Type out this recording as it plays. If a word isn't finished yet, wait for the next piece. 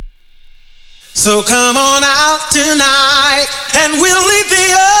So come on out tonight, and we'll leave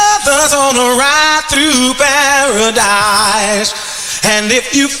the others on a ride through paradise. And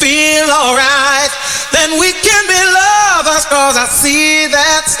if you feel alright, then we can be lovers, 'cause I see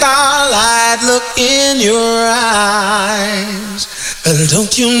that starlight look in your eyes.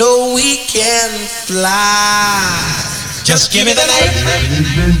 Don't you know we can fly? Just give me the night.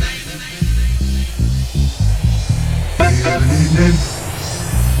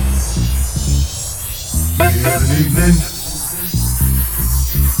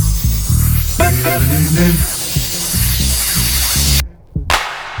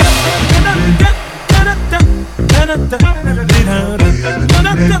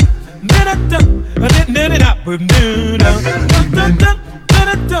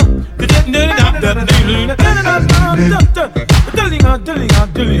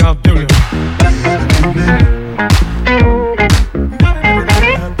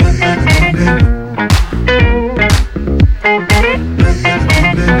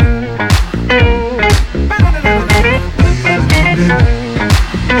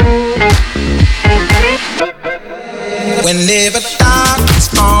 Whenever dark is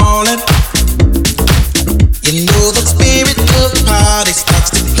falling, you know the spirit of the party starts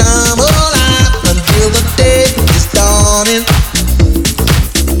to come alive until the day is dawning.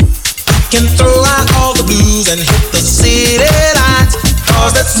 You can throw out all the blues and hit the city lights,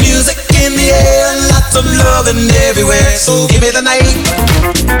 'cause there's music in the air and lots of loving everywhere. So give me the night.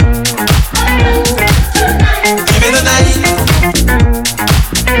 Give me the night.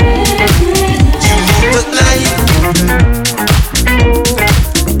 You need the night.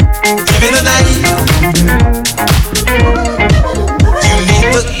 Give me the night. You need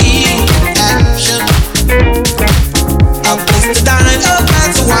the heat, action, a place to dine, a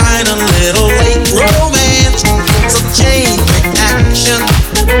glass of wine, a little late romance, some chain reaction.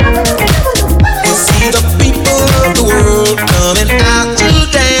 You see the people of the world coming out to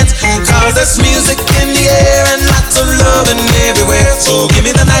dance, 'cause there's music in the air and lots of loving everywhere. So give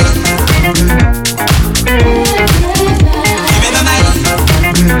me the night. Give me the night.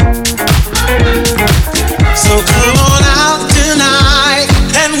 So come on out tonight,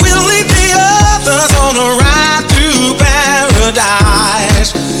 and we'll leave the others on a ride through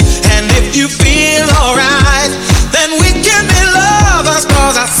paradise. And if you feel alright, then we can be lovers,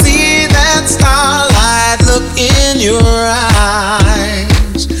 'cause I see that starlight look in your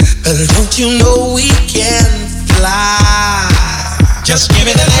eyes. Don't you know we can fly? Just give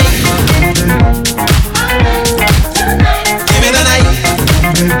me the night. Give me the night.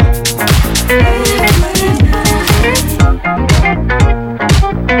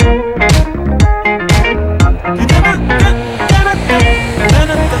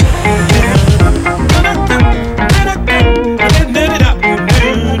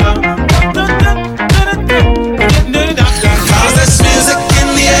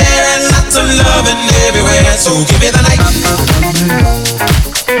 So give me the night.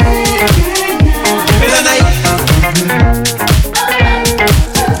 Give me the night.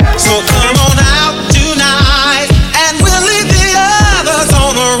 So come on out tonight, and we'll leave the others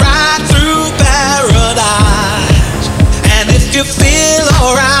on a ride through paradise. And if you feel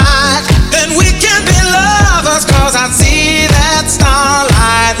alright, then we can be lovers, 'cause I see that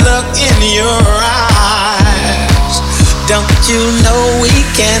starlight look in your eyes. Don't you know we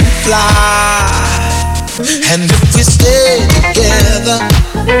can fly? And if we stay together,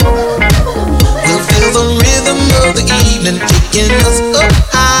 we'll feel the rhythm of the evening taking us up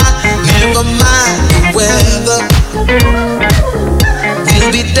high. Never mind the weather,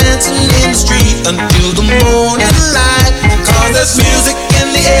 we'll be dancing in the street until the morning light, 'cause there's music in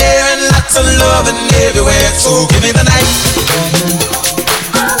the air and lots of loving everywhere. So give me the night.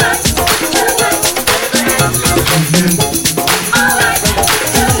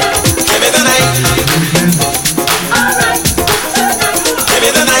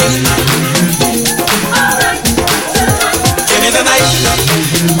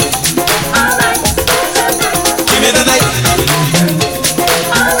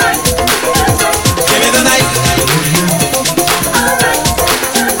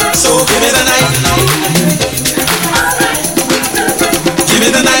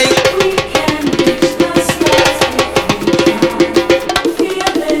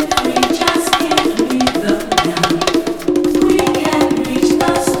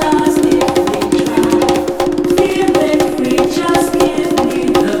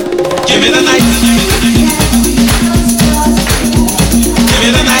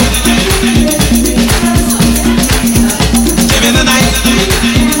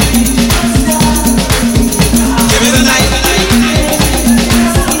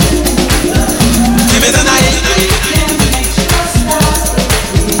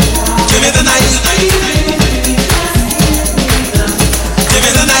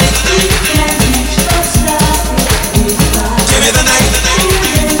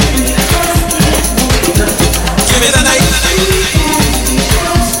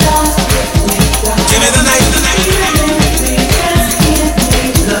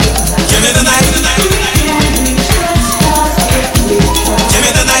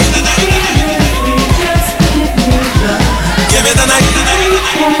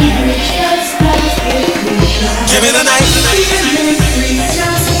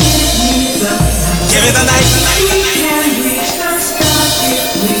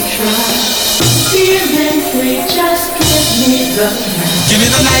 Give me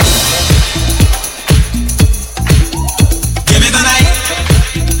the night. Give me the night.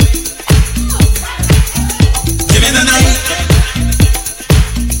 Give me the night.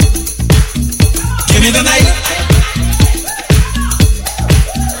 Give me the night.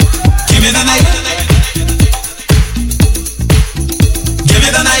 Give me the night. Give me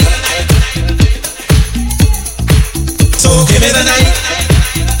the night. So give me the night.